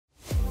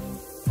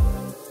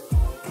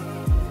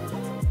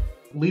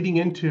leading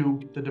into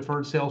the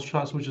Deferred Sales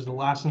Trust, which is the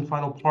last and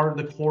final part,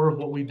 the core of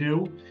what we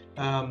do,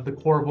 the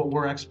core of what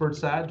we're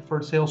experts at,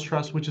 Deferred Sales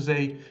Trust, which is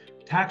a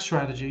tax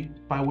strategy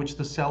by which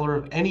the seller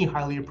of any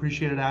highly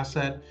appreciated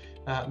asset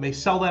may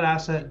sell that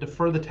asset,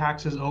 defer the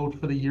taxes owed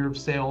for the year of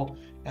sale,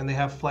 and they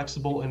have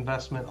flexible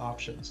investment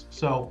options.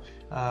 So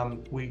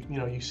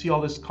you see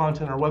all this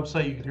content on our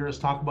website. You can hear us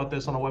talk about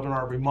this on a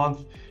webinar every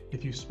month.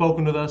 If you've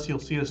spoken with us, you'll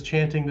see us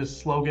chanting this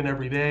slogan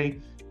every day.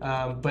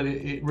 But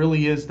it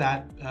really is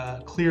that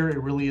clear.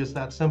 It really is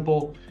that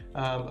simple.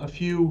 A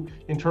few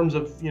in terms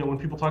of, when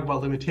people talk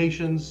about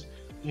limitations,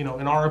 in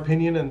our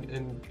opinion,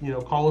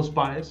 and call us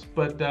biased,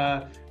 but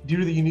due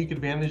to the unique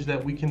advantage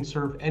that we can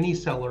serve any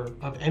seller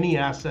of any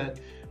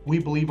asset, we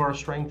believe our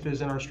strength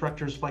is in our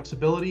structure's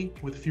flexibility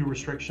with few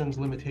restrictions,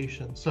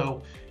 limitations.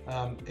 So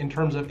in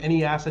terms of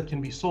any asset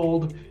can be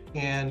sold,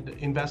 and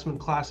investment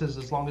classes,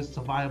 as long as it's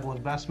a viable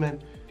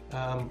investment,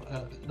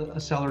 a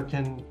seller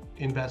can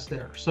invest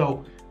there.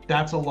 So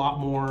that's a lot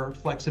more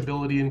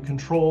flexibility and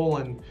control.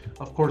 And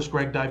of course,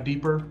 Greg dived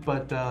deeper,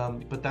 but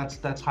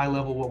that's high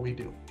level what we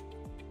do.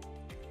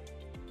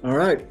 All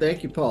right,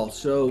 thank you, Paul.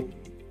 So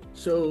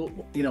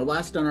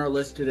last on our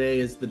list today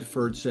is the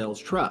Deferred Sales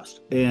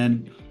Trust.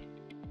 And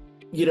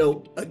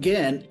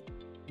again,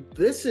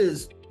 this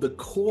is the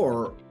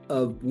core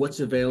of what's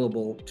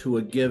available to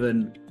a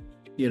given,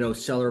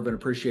 seller of an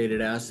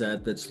appreciated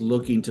asset that's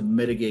looking to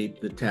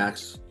mitigate the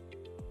tax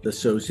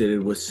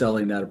associated with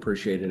selling that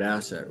appreciated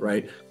asset,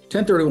 right?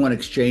 1031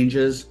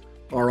 exchanges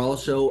are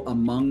also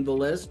among the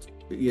list.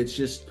 It's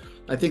just,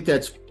 I think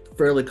that's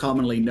fairly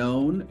commonly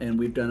known, and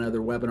we've done other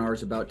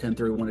webinars about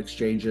 1031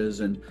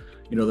 exchanges and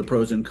the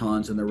pros and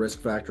cons and the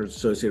risk factors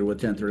associated with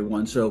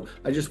 1031. So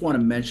I just want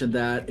to mention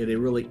that it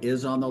really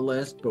is on the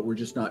list, but we're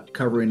just not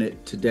covering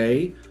it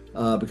today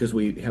because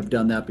we have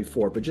done that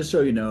before. But just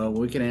so you know,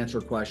 we can answer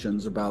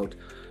questions about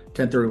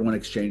 1031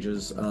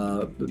 exchanges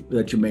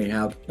that you may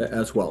have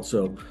as well.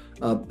 So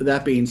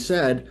that being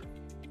said,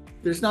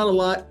 there's not a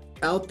lot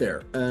out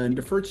there, and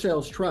Deferred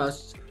Sales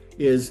Trusts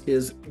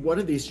is one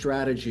of these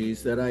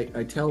strategies that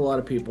I tell a lot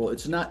of people,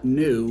 it's not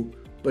new,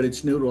 but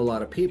it's new to a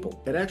lot of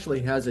people. It actually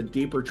has a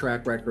deeper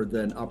track record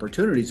than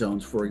opportunity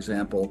zones, for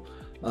example,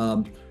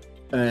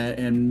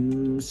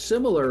 and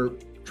similar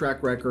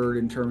track record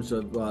in terms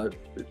of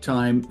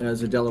time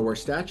as a Delaware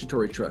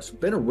Statutory Trust.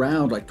 Been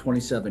around like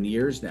 27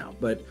 years now,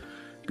 but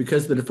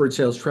because the Deferred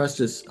Sales Trust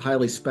is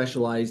highly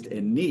specialized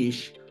and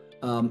niche,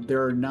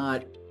 there are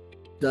not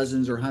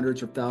dozens or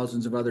hundreds or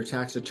thousands of other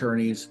tax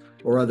attorneys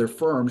or other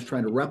firms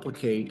trying to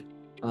replicate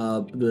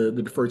the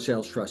Deferred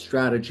Sales Trust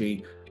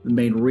strategy. The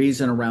main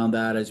reason around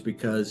that is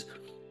because,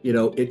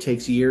 it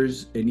takes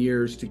years and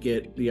years to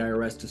get the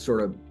IRS to sort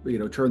of,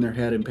 turn their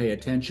head and pay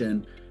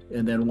attention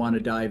and then want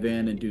to dive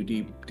in and do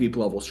deep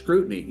level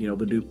scrutiny.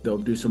 They'll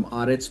do some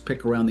audits,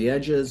 pick around the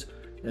edges,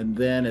 and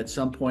then at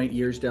some point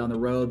years down the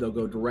road, they'll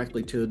go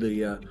directly to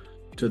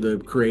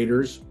the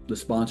creators, the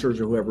sponsors,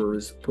 or whoever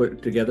is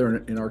put together,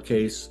 in our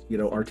case,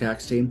 our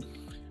tax team,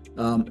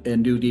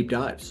 and do deep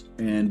dives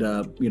and,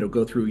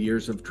 go through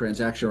years of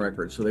transaction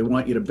records. So they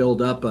want you to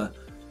build up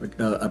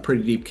a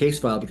pretty deep case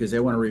file because they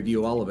want to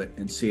review all of it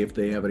and see if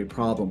they have any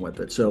problem with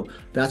it. So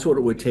that's what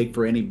it would take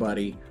for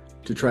anybody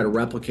to try to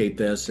replicate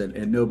this.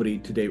 And nobody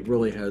to date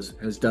really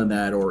has done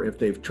that, or if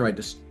they've tried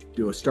to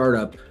do a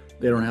startup,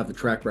 they don't have the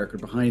track record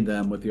behind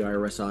them with the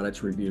IRS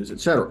audits, reviews, et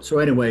cetera. So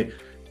anyway,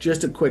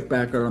 just a quick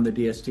background on the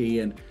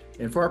DST,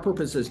 and for our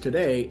purposes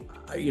today,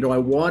 I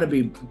want to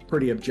be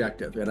pretty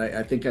objective, and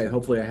I think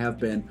hopefully I have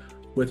been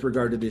with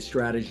regard to these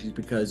strategies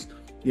because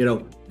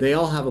they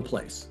all have a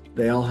place.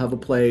 They all have a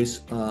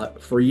place.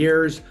 For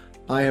years,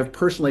 I have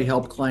personally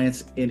helped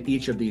clients in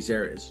each of these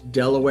areas: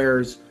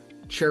 Delaware's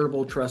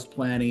charitable trust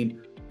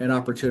planning and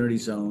opportunity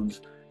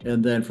zones,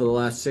 and then for the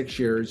last 6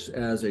 years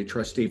as a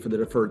trustee for the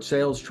Deferred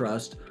Sales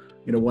Trust,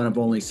 one of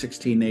only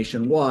 16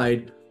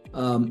 nationwide.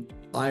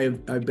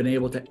 I've been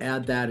able to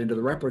add that into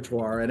the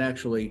repertoire and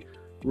actually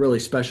really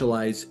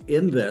specialize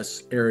in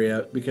this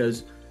area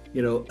because,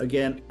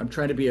 again, I'm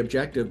trying to be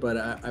objective, but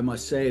I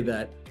must say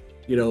that,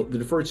 the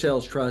Deferred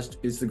Sales Trust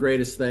is the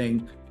greatest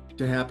thing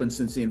to happen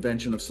since the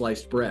invention of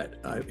sliced bread.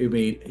 I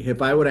mean,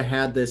 if I would have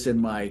had this in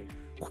my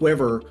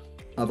quiver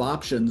of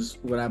options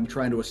when I'm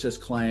trying to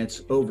assist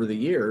clients over the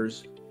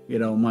years,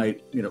 my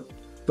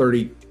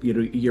 30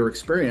 year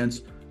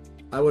experience,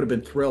 I would have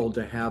been thrilled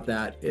to have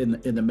that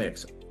in the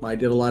mix. I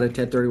did a lot of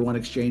 1031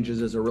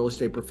 exchanges as a real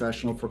estate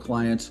professional for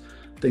clients,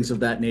 things of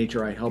that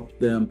nature. I helped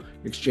them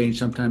exchange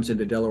sometimes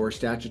into Delaware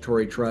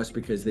Statutory Trust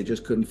because they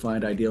just couldn't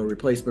find ideal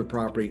replacement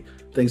property,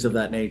 things of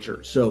that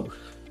nature. So,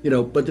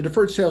 but the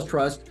Deferred Sales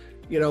Trust,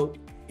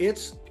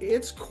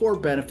 its core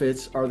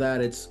benefits are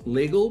that it's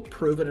legal,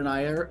 proven, and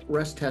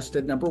IRS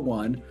tested, number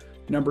one.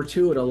 Number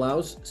two, it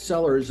allows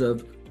sellers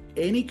of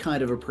any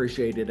kind of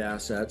appreciated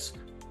assets,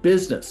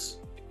 business,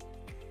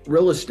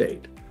 real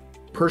estate,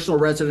 personal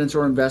residence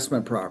or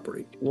investment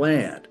property,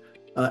 land,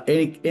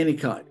 any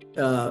kind,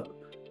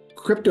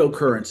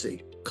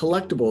 cryptocurrency,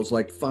 collectibles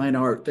like fine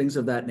art, things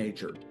of that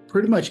nature.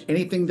 Pretty much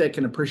anything that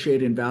can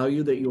appreciate in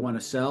value that you want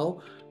to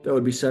sell, that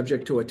would be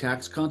subject to a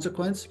tax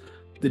consequence.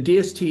 The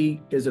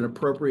DST is an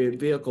appropriate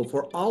vehicle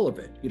for all of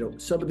it.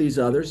 Some of these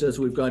others, as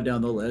we've gone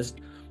down the list,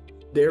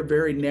 they're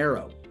very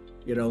narrow.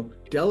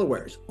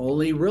 Delaware's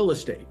only real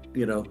estate.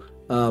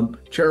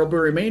 Charitable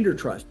Remainder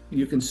Trust,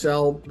 you can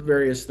sell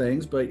various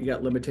things, but you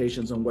got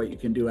limitations on what you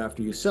can do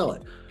after you sell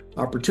it.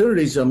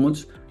 Opportunity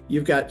zones,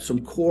 you've got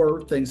some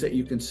core things that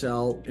you can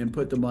sell and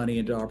put the money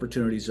into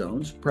opportunity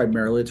zones.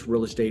 Primarily, it's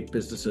real estate,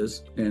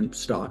 businesses, and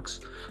stocks.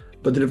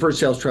 But the Deferred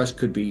Sales Trust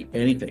could be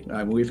anything.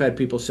 I mean, we've had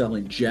people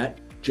selling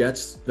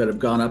jets that have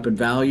gone up in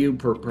value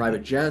per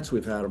private jets.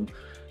 We've had them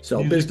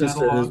sell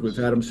businesses. We've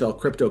had them sell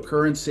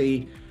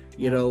cryptocurrency,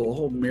 a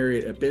whole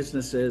myriad of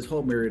businesses,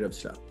 whole myriad of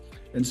stuff.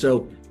 And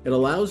so it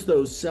allows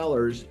those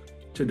sellers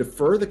to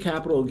defer the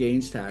capital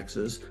gains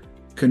taxes,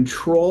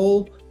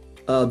 control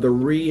the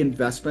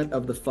reinvestment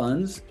of the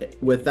funds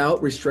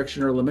without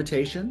restriction or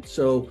limitation.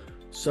 So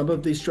some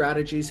of these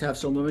strategies have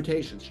some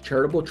limitations.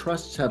 Charitable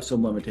trusts have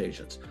some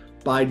limitations.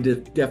 By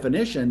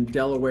definition,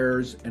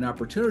 Delaware's and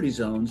opportunity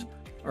zones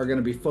are going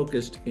to be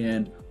focused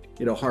in,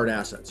 hard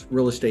assets,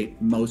 real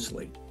estate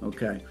mostly.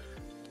 Okay.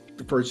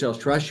 Deferred Sales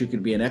Trust, you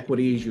can be in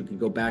equities, you can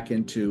go back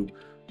into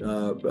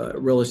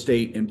real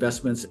estate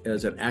investments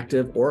as an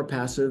active or a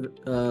passive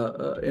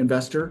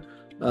investor.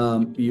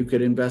 You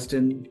could invest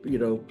in,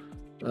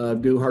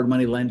 do hard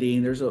money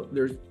lending.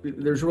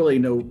 There's really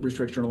no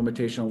restriction or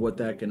limitation on what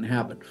that can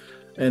happen.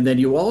 And then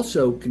you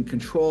also can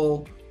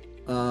control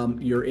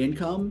your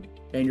income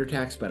and your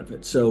tax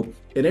benefits. So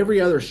in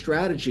every other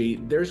strategy,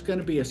 there's going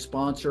to be a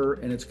sponsor,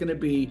 and it's going to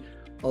be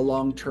a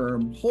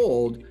long-term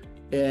hold,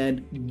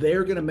 and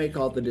they're going to make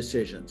all the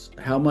decisions,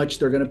 how much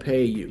they're going to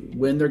pay you,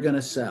 when they're going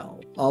to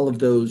sell, all of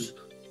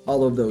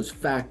those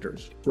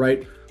factors,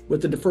 right?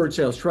 With the Deferred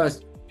Sales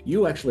Trust,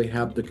 you actually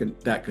have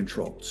that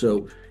control.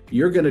 So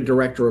you're going to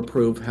direct or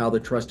approve how the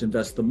trust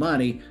invests the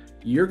money.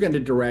 You're going to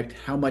direct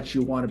how much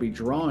you want to be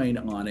drawing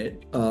on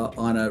it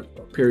on a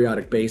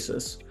periodic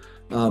basis.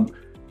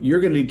 You're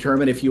going to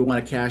determine if you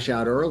want to cash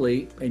out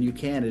early, and you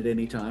can at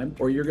any time,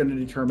 or you're going to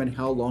determine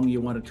how long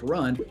you want it to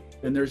run.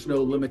 And there's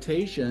no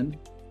limitation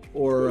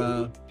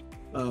or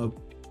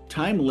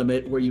time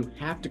limit where you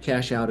have to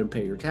cash out and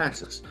pay your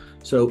taxes.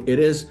 So it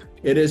is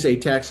a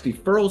tax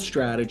deferral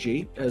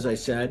strategy, as I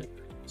said.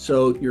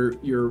 So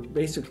you're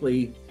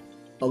basically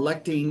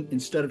electing,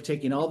 instead of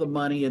taking all the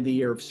money in the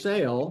year of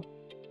sale,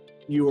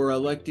 you are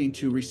electing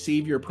to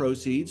receive your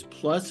proceeds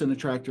plus an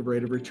attractive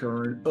rate of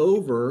return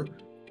over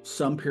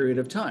some period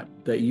of time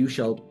that you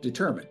shall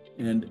determine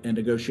and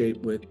negotiate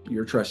with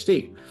your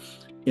trustee.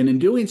 And in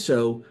doing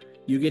so,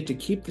 you get to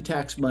keep the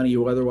tax money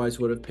you otherwise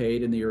would have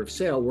paid in the year of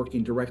sale,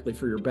 working directly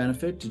for your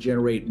benefit to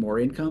generate more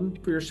income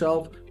for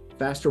yourself,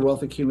 faster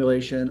wealth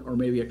accumulation, or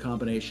maybe a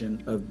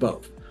combination of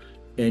both.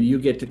 And you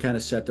get to kind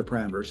of set the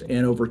parameters.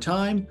 And over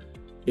time,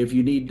 if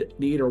you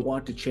need or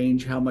want to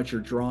change how much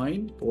you're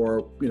drawing,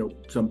 or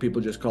some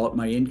people just call it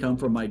my income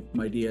from my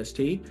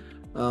DST,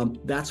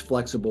 that's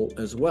flexible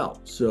as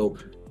well. So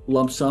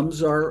lump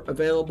sums are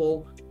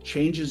available,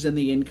 changes in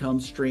the income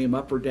stream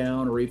up or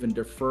down, or even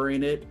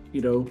deferring it,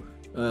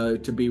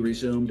 to be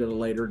resumed at a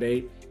later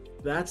date.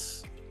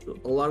 That's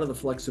a lot of the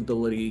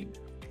flexibility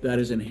that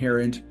is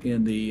inherent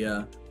in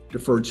the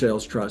Deferred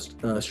Sales Trust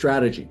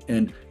strategy.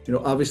 And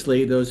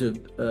obviously, those who've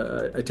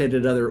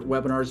attended other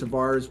webinars of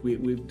ours,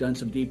 we've done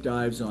some deep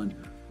dives on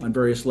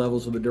various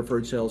levels of the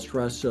Deferred Sales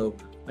Trust. So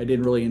I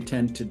didn't really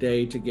intend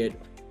today to get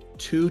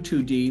too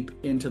deep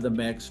into the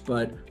mix,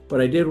 but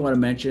I did want to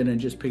mention and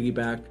just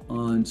piggyback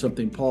on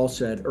something Paul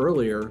said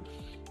earlier,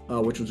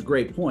 which was a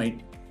great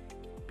point,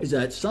 is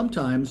that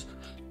sometimes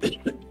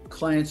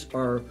clients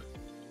are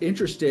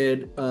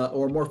interested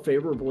or more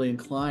favorably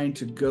inclined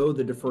to go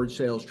the Deferred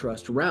Sales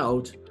Trust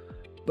route,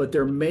 but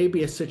there may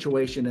be a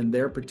situation in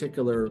their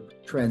particular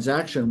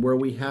transaction where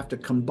we have to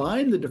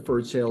combine the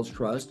Deferred Sales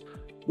Trust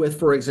with,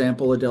 for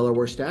example, a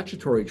Delaware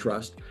Statutory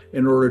Trust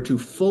in order to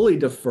fully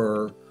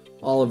defer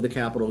all of the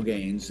capital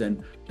gains.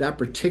 And that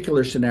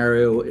particular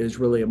scenario is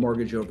really a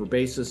mortgage over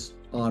basis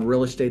on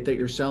real estate that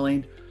you're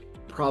selling.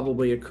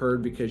 Probably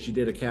occurred because you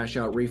did a cash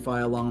out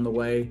refi along the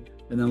way,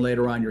 and then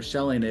later on you're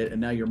selling it, and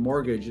now your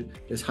mortgage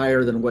is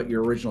higher than what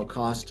your original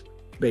cost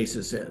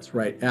basis is,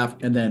 right?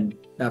 And then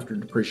after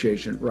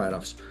depreciation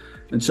write-offs.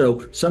 And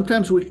so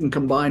sometimes we can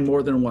combine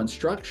more than one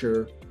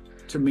structure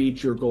to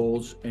meet your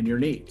goals and your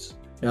needs.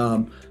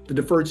 The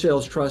Deferred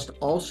Sales Trust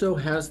also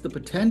has the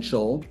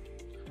potential,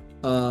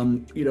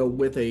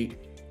 with a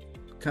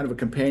kind of a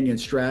companion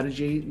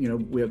strategy,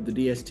 we have the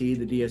DST,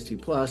 the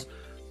DST Plus,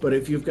 but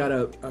if you've got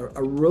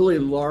a really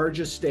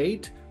large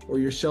estate, or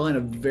you're selling a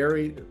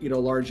very,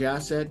 large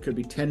asset, could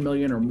be 10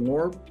 million or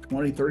more,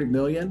 20, 30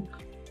 million,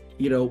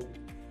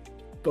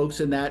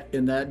 folks in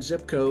that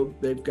zip code,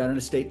 they've got an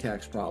estate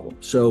tax problem.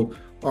 So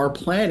our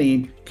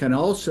planning can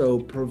also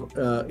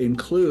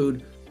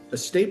include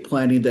estate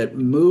planning that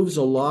moves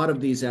a lot of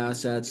these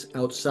assets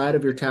outside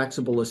of your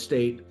taxable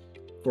estate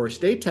for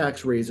estate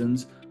tax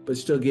reasons, but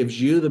still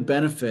gives you the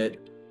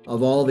benefit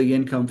of all the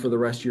income for the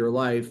rest of your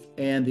life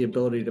and the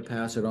ability to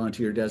pass it on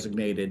to your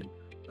designated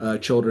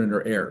children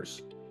or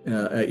heirs.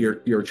 at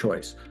your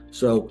choice.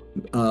 So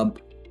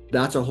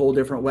that's a whole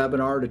different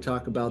webinar to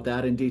talk about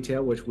that in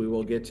detail, which we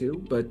will get to.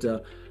 But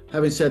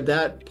having said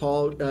that,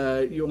 Paul,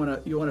 you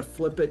wanna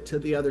flip it to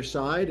the other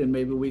side, and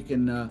maybe we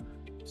can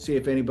see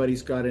if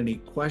anybody's got any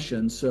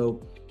questions.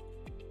 So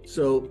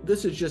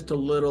this is just a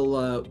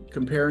little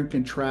compare and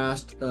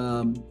contrast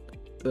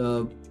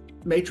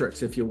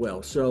matrix, if you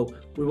will. So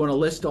we want to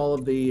list all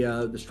of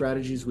the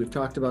strategies we've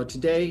talked about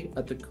today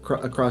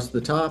across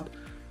the top,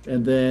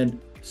 and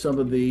then some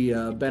of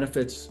the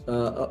benefits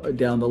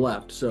down the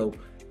left. So,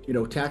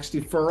 tax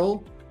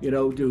deferral.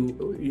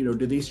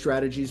 Do these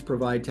strategies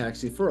provide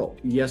tax deferral?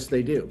 Yes,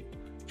 they do.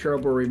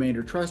 Charitable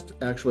Remainder Trust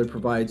actually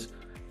provides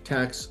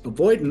tax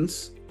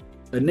avoidance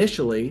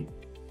initially,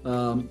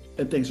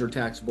 and things are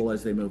taxable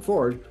as they move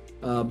forward.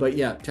 But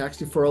yeah, tax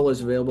deferral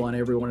is available on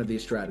every one of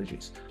these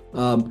strategies.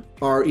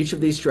 Are each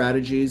of these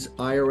strategies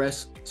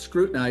IRS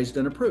scrutinized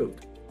and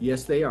approved?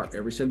 Yes, they are,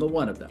 every single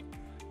one of them.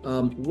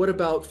 What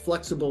about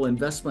flexible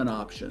investment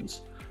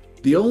options?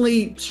 The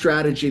only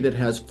strategy that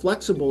has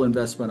flexible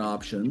investment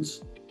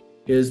options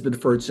is the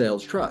Deferred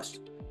Sales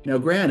Trust. Now,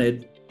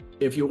 granted,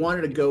 if you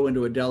wanted to go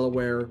into a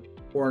Delaware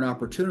or an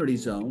opportunity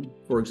zone,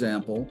 for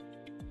example,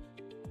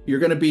 typically you're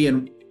going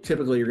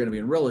to be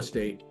in real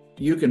estate.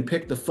 You can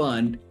pick the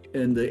fund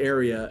in the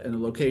area and the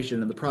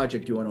location and the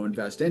project you want to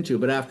invest into.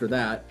 But after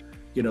that,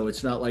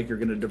 it's not like you're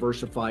going to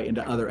diversify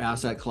into other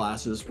asset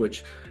classes,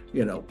 which,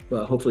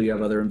 hopefully you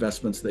have other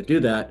investments that do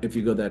that if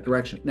you go that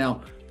direction.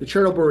 Now, the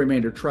Charitable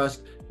Remainder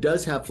Trust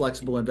does have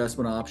flexible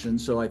investment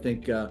options. So I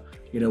think,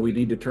 we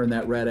need to turn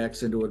that red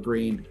X into a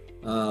green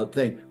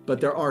thing. But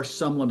there are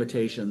some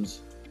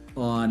limitations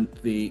on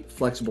the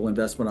flexible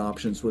investment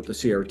options with the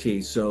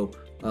CRT. So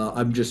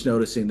I'm just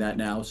noticing that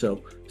now.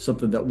 So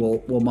something that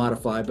we'll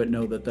modify, but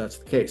know that that's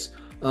the case.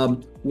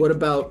 What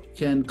about,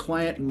 can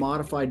client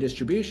modify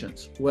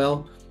distributions?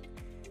 Well,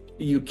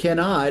 you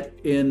cannot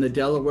in the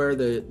Delaware,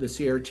 the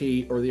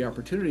CRT, or the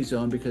Opportunity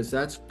Zone, because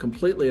that's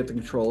completely at the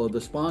control of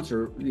the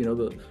sponsor,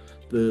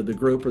 the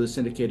group or the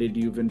syndicated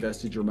you've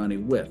invested your money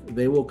with.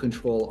 They will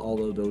control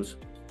all of those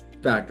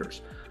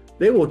factors.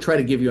 They will try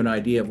to give you an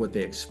idea of what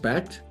they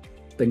expect.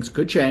 Things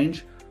could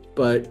change,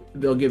 but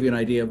they'll give you an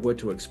idea of what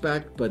to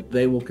expect, but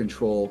they will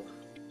control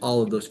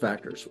all of those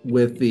factors.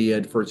 With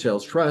the Deferred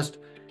Sales Trust,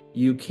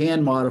 you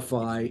can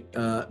modify,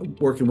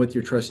 working with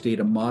your trustee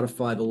to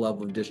modify the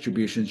level of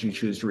distributions you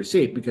choose to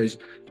receive, because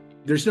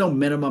there's no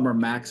minimum or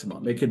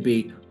maximum. It could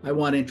be, I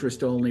want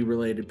interest only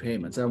related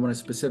payments. I want a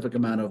specific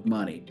amount of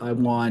money. I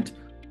want,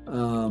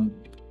 I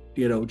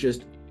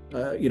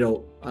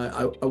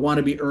want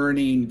to be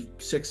earning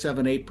 6,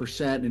 7,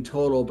 8% in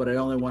total, but I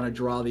only want to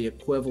draw the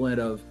equivalent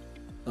of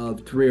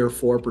 3 or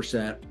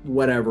 4%,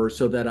 whatever,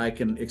 so that I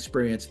can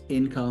experience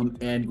income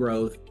and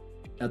growth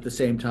at the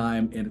same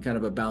time in kind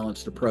of a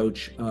balanced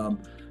approach.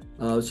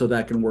 So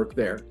that can work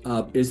there.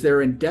 Is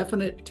there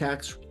indefinite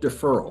tax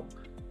deferral?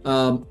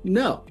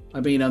 No. I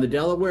mean, on the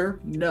Delaware,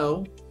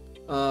 no.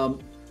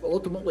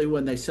 Ultimately,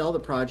 when they sell the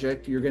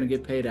project, you're going to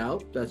get paid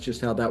out. That's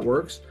just how that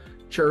works.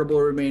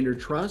 Charitable Remainder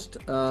Trust,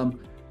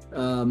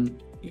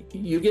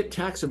 you get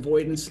tax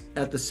avoidance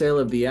at the sale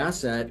of the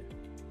asset.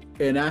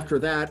 And after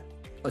that,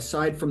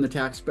 aside from the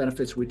tax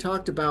benefits we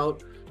talked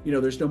about,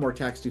 there's no more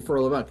tax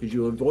deferral amount because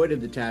you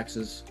avoided the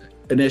taxes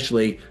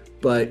initially,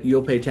 but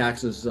you'll pay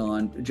taxes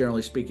on,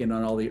 generally speaking,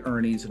 on all the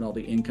earnings and all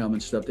the income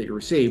and stuff that you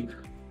receive.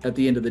 At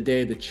the end of the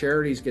day, the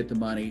charities get the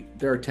money.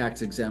 They're a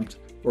tax exempt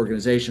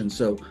organization,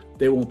 so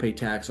they won't pay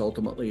tax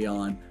ultimately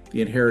on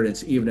the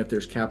inheritance, even if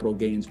there's capital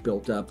gains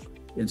built up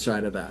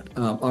inside of that.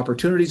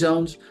 Opportunity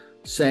zones,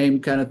 same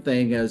kind of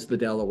thing as the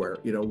Delaware.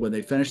 When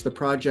they finish the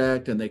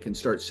project and they can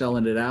start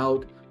selling it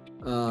out,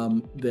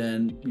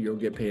 then you'll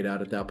get paid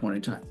out at that point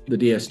in time. The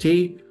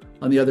DST,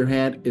 on the other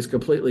hand, is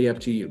completely up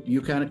to you.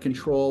 You kind of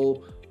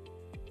control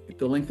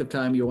the length of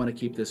time you want to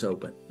keep this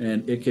open,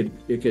 and it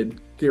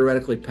could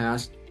theoretically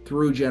pass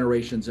through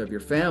generations of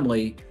your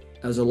family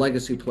as a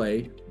legacy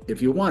play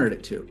if you wanted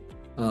it to.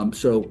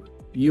 So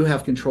you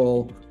have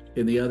control.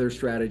 In the other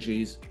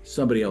strategies,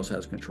 somebody else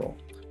has control.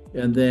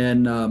 And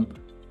then,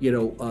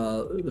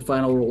 the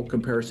final rule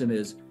comparison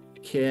is,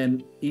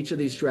 can each of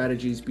these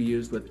strategies be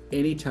used with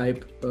any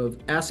type of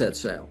asset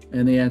sale?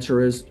 And the answer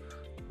is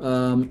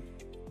no.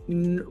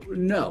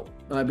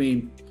 I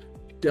mean,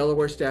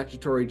 Delaware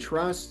Statutory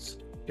Trusts,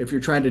 if you're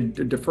trying to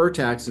defer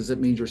taxes, it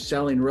means you're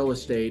selling real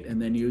estate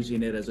and then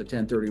using it as a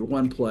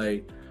 1031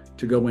 play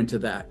to go into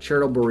that.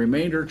 Charitable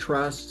Remainder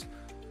Trusts,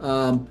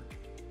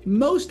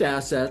 most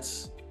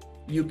assets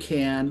you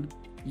can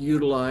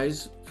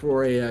utilize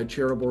for a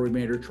charitable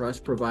remainder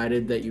trust,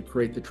 provided that you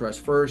create the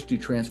trust first, you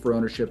transfer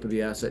ownership of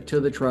the asset to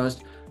the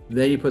trust,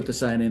 then you put the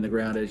sign in the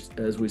ground,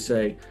 as we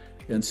say,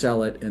 and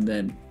sell it, and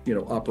then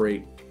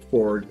operate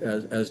forward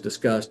as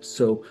discussed.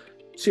 So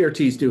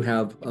CRTs do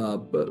have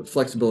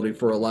flexibility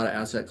for a lot of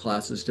asset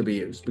classes to be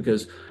used,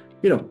 because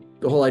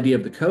the whole idea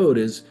of the code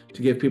is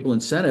to give people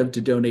incentive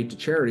to donate to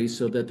charities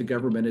so that the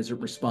government isn't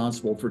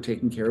responsible for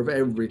taking care of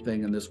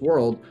everything in this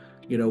world.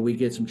 We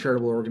get some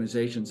charitable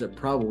organizations that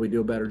probably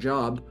do a better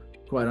job,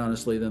 quite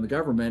honestly, than the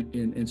government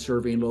in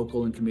serving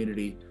local and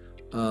community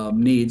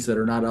needs that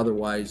are not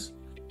otherwise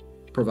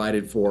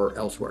provided for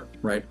elsewhere,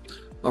 right?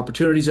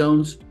 Opportunity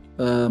zones,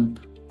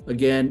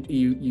 again,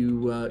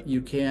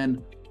 you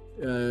can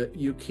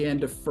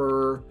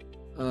defer.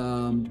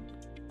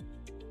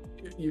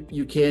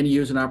 You can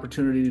use an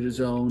opportunity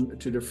zone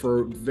to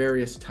defer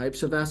various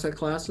types of asset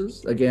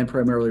classes, again,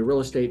 primarily real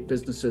estate,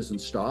 businesses,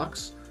 and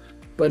stocks,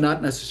 but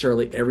not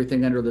necessarily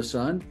everything under the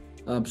sun.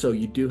 So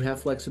you do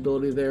have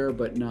flexibility there,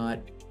 but not,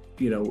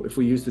 if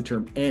we use the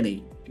term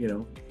any,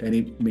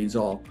 any means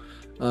all.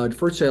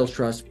 Deferred sales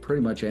trust,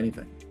 pretty much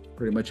anything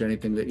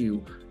that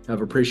you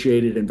have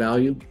appreciated in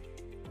value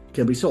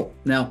can be sold.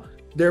 Now,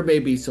 there may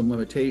be some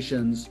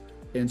limitations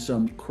and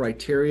some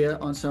criteria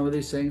on some of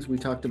these things. We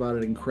talked about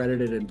it in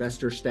credited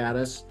investor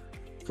status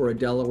for a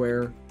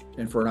Delaware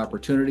and for an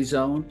opportunity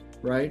zone,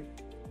 right?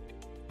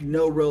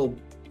 No real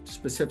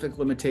specific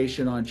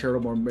limitation on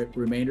charitable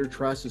remainder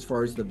trusts as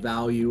far as the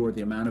value or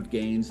the amount of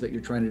gains that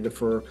you're trying to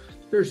defer.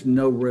 There's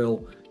no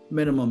real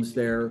minimums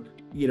there.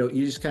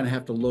 You just kind of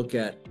have to look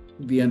at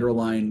the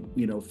underlying,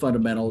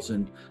 fundamentals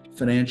and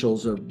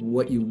financials of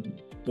what you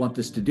want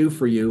this to do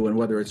for you and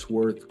whether it's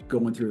worth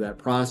going through that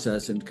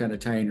process and kind of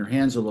tying your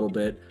hands a little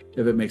bit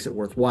if it makes it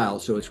worthwhile.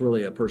 So it's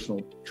really a personal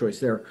choice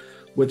there.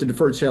 With the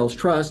deferred sales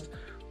trust,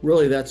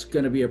 really that's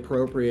going to be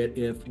appropriate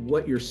if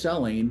what you're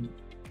selling,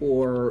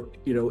 or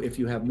if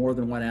you have more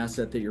than one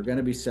asset that you're going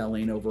to be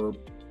selling over a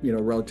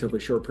relatively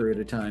short period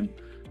of time,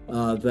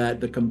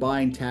 that the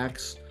combined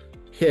tax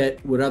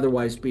hit would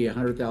otherwise be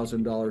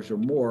 $100,000 or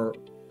more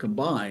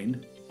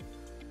combined,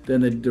 then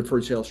the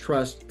deferred sales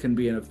trust can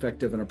be an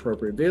effective and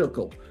appropriate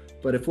vehicle.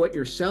 But if what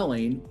you're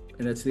selling,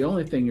 and it's the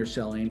only thing you're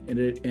selling,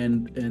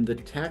 and the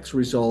tax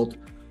result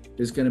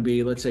is going to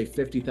be, let's say,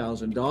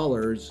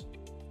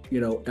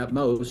 $50,000, at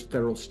most,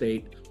 federal,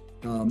 state,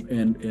 and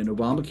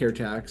Obamacare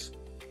tax,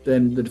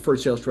 then the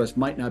deferred sales trust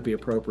might not be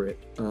appropriate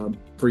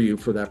for you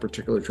for that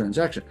particular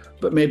transaction.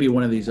 But maybe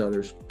one of these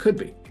others could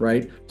be,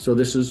 right? So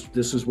this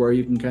is where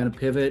you can kind of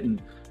pivot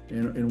and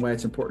why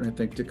it's important, I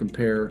think, to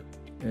compare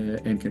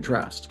and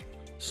contrast.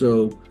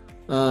 So,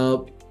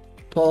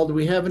 Paul, do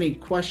we have any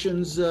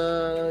questions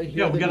here?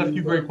 Yeah, we got a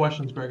few great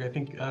questions, Greg. I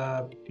think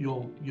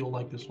you'll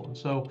like this one.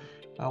 So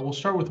we'll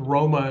start with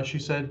Roma. She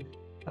said,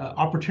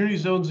 opportunity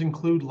zones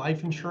include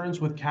life insurance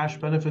with cash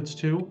benefits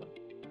too?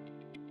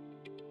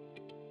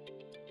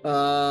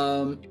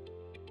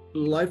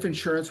 Life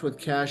insurance with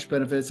cash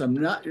benefits.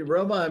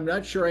 Roma, I'm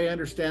not sure I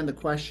understand the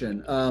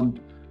question.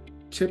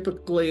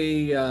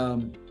 Typically,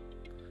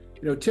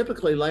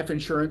 typically life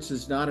insurance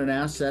is not an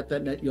asset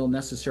that you'll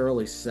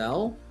necessarily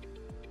sell,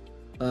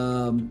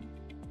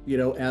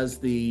 as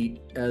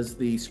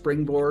the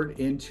springboard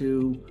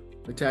into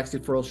a tax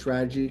deferral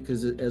strategy,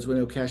 because as we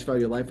know, cash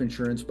value life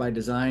insurance by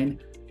design,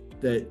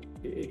 that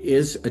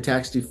is a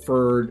tax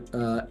deferred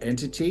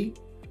entity,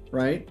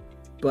 right?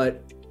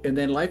 And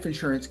then life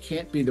insurance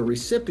can't be the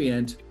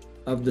recipient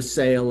of the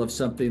sale of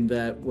something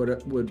that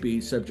would be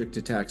subject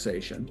to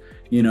taxation.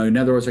 In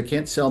other words, I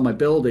can't sell my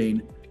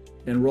building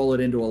and roll it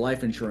into a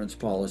life insurance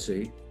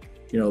policy.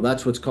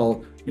 That's what's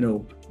called, we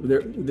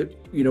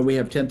have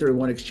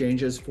 1031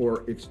 exchanges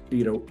for,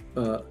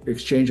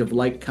 exchange of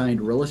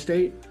like-kind real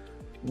estate.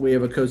 We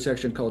have a code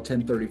section called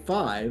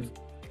 1035,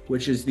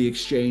 which is the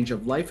exchange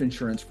of life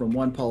insurance from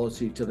one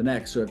policy to the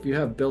next. So if you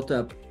have built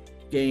up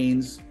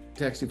gains,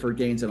 tax-deferred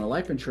gains in a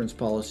life insurance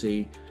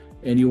policy,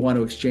 and you want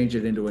to exchange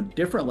it into a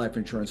different life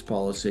insurance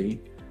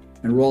policy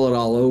and roll it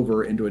all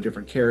over into a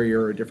different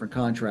carrier or a different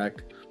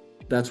contract,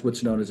 that's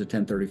what's known as a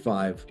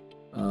 1035,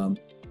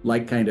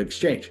 like kind of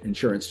exchange,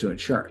 insurance to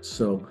insurance.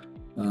 So,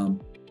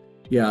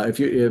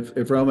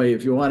 if Roma,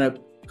 if you want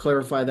to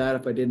clarify that,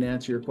 if I didn't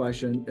answer your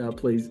question,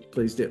 please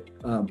do.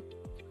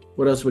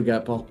 What else we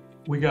got, Paul?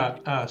 We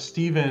got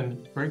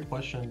Stephen. Great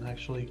question,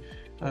 actually.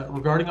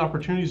 Regarding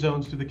opportunity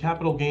zones, do the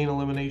capital gain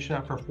elimination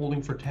after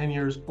holding for 10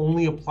 years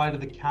only apply to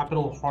the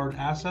capital hard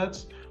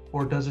assets,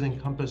 or does it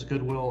encompass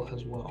goodwill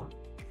as well?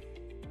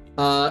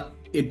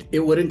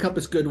 It would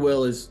encompass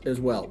goodwill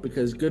as well,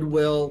 because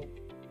goodwill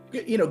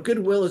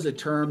is a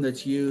term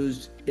that's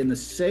used in the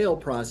sale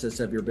process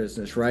of your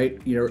business,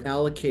 right?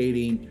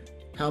 Allocating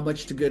how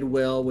much to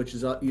goodwill, which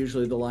is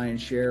usually the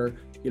lion's share,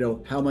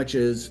 how much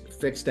is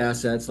fixed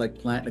assets like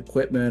plant and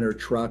equipment or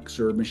trucks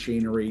or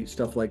machinery,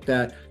 stuff like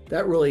that.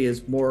 That really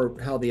is more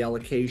how the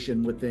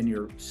allocation within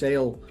your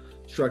sale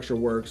structure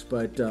works.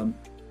 But,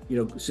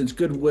 since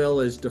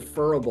goodwill is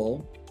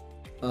deferrable,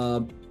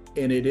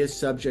 and it is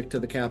subject to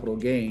the capital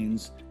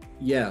gains,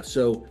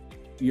 so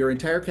your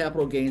entire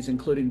capital gains,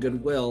 including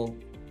goodwill,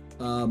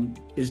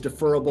 is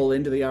deferrable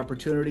into the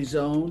opportunity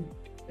zone.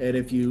 And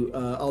if you,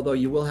 although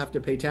you will have to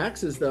pay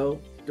taxes,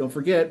 though, don't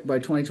forget, by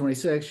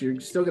 2026, you're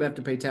still going to have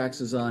to pay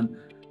taxes on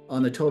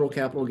the total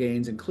capital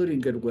gains, including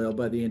goodwill,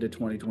 by the end of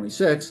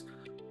 2026.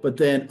 But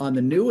then on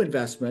the new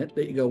investment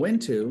that you go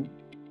into,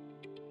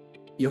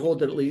 you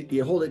hold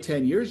it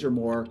 10 years or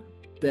more,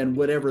 then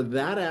whatever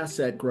that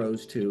asset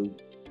grows to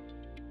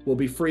will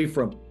be free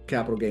from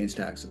capital gains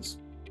taxes,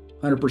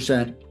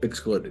 100%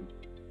 excluded.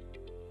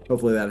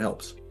 Hopefully that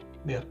helps.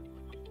 Yeah.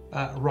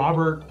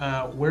 Robert,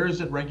 where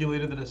is it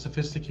regulated that a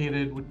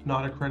sophisticated,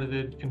 not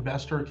accredited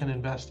investor can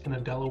invest in a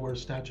Delaware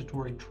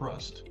Statutory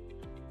Trust?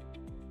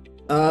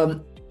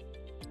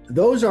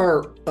 Those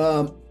are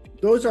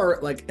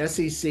like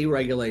SEC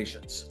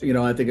regulations.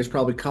 I think it's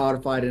probably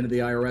codified into the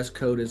IRS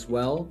code as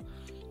well.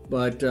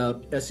 But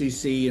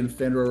SEC and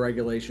FINRA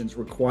regulations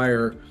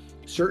require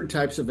certain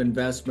types of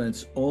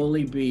investments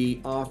only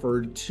be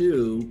offered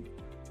to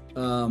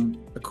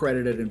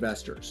accredited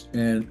investors,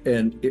 and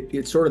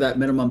it's sort of that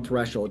minimum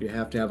threshold. You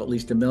have to have at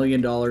least $1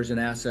 million in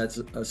assets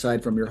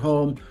aside from your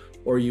home,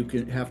 or you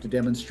can have to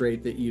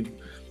demonstrate that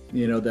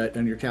that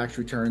on your tax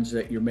returns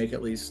that you make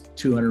at least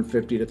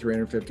 $250,000 to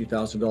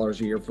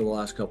 $350,000 a year for the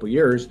last couple of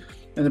years.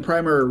 And the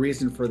primary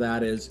reason for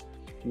that is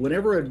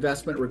whenever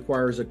investment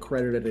requires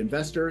accredited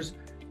investors,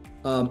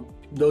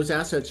 those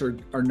assets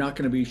are not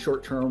going to be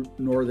short-term,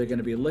 nor are they going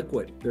to be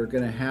liquid. They're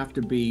going to have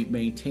to be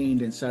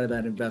maintained inside of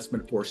that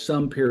investment for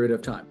some period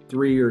of time,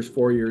 3 years,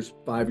 4 years,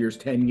 5 years,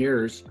 10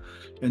 years.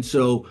 And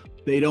so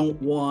they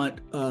don't want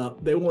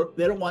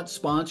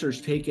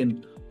sponsors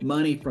taking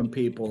money from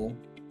people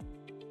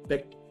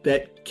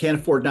that can't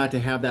afford not to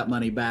have that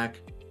money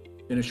back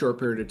in a short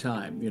period of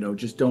time.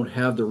 Just don't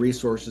have the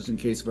resources in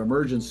case of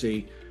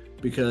emergency,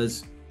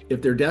 because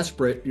if they're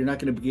desperate, you're not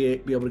going to be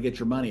able to get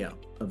your money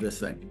out of this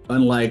thing.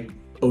 Unlike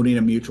owning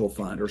a mutual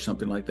fund or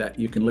something like that,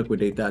 you can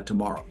liquidate that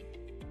tomorrow.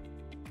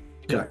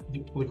 Yeah,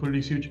 liquidity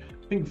is huge.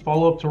 I think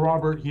follow up to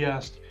Robert, he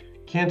asked,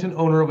 can't an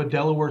owner of a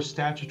Delaware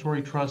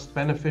Statutory Trust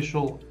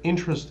beneficial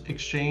interest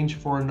exchange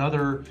for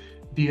another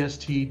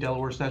DST,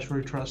 Delaware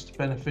Statutory Trust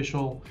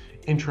beneficial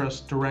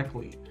interest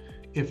directly?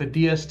 If a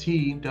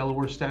DST,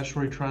 Delaware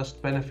Statutory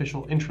Trust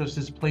beneficial interest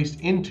is placed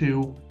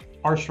into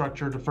our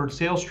structure, Deferred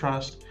Sales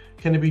Trust,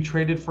 can it be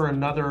traded for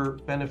another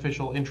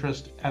beneficial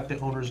interest at the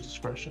owner's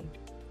discretion?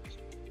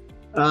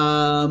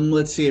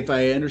 Let's see if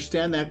I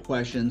understand that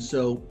question.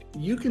 So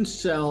you can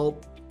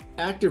sell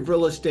active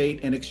real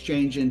estate and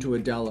exchange into a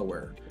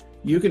Delaware.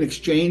 You can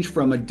exchange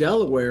from a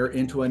Delaware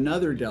into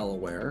another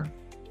Delaware.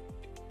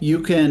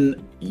 You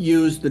can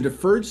use the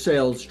Deferred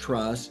Sales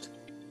Trust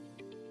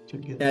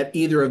at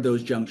either of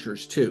those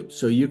junctures too.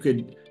 So you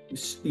could,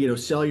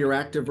 sell your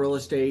active real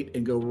estate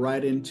and go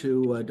right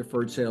into a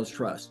Deferred Sales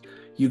Trust.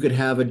 You could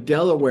have a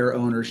Delaware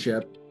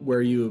ownership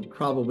where you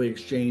probably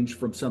exchanged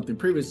from something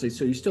previously,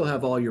 so you still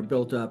have all your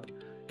built up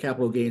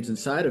capital gains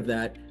inside of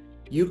that.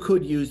 You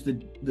could use the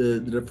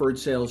Deferred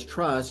Sales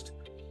Trust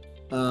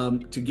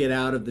to get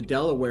out of the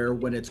Delaware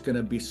when it's going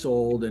to be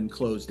sold and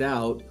closed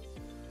out,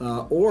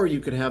 or you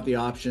could have the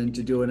option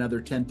to do another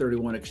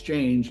 1031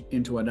 exchange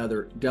into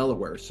another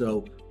Delaware.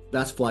 So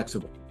that's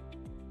flexible.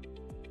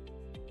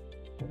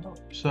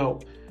 So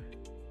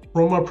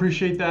Roma,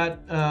 appreciate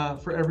that.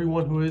 For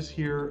everyone who is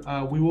here,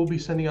 we will be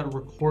sending out a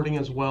recording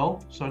as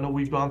well. So I know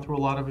we've gone through a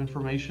lot of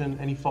information.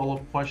 Any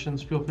follow-up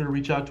questions, feel free to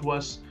reach out to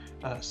us,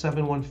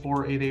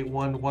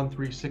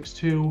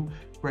 714-881-1362.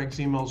 Greg's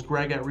email is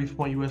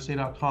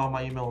greg@reefpointusa.com.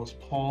 My email is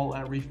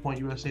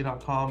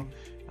paul@reefpointusa.com.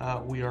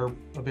 We are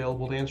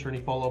available to answer any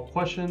follow-up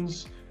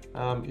questions.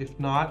 If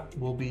not,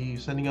 we'll be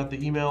sending out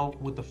the email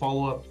with the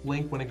follow-up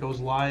link when it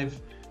goes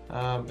live.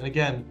 And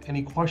again,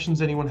 any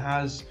questions anyone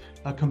has,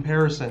 a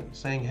comparison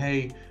saying,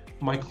 hey,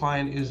 my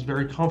client is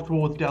very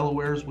comfortable with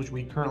Delaware's, which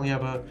we currently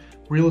have a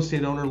real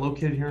estate owner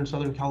located here in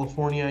Southern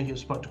California. He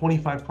has about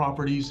 25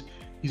 properties.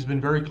 He's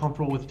been very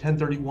comfortable with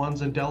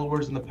 1031s and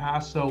Delaware's in the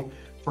past. So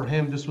for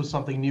him, this was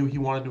something new he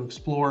wanted to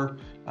explore.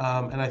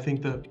 And I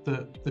think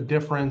the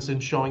difference in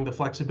showing the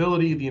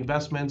flexibility, the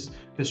investments,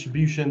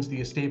 distributions, the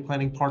estate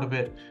planning part of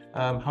it,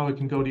 how it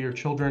can go to your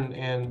children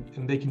and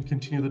they can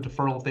continue the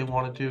deferral if they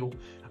wanted to.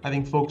 I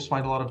think folks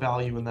find a lot of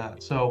value in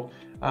that. So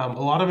a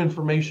lot of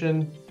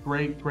information.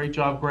 Great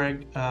job,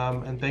 Greg.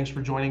 And thanks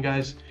for joining,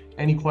 guys.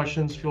 Any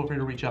questions, feel free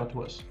to reach out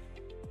to us.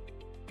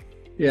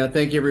 Yeah,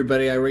 thank you,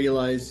 everybody. I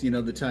realize,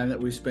 the time that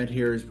we spent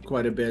here is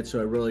quite a bit. So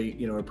I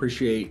really,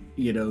 appreciate,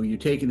 you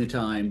taking the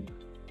time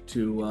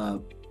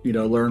to,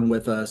 learn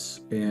with us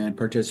and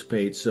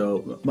participate.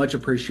 So much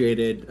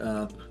appreciated.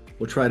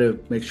 We'll try to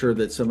make sure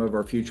that some of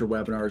our future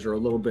webinars are a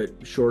little bit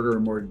shorter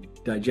and more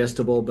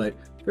digestible, but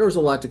there was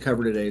a lot to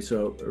cover today.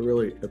 So I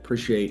really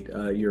appreciate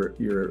your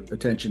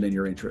attention and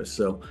your interest.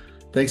 So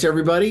thanks,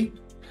 everybody.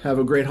 Have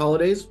a great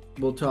holidays.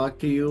 We'll talk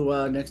to you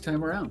next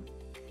time around.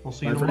 We'll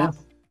see you in a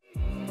month.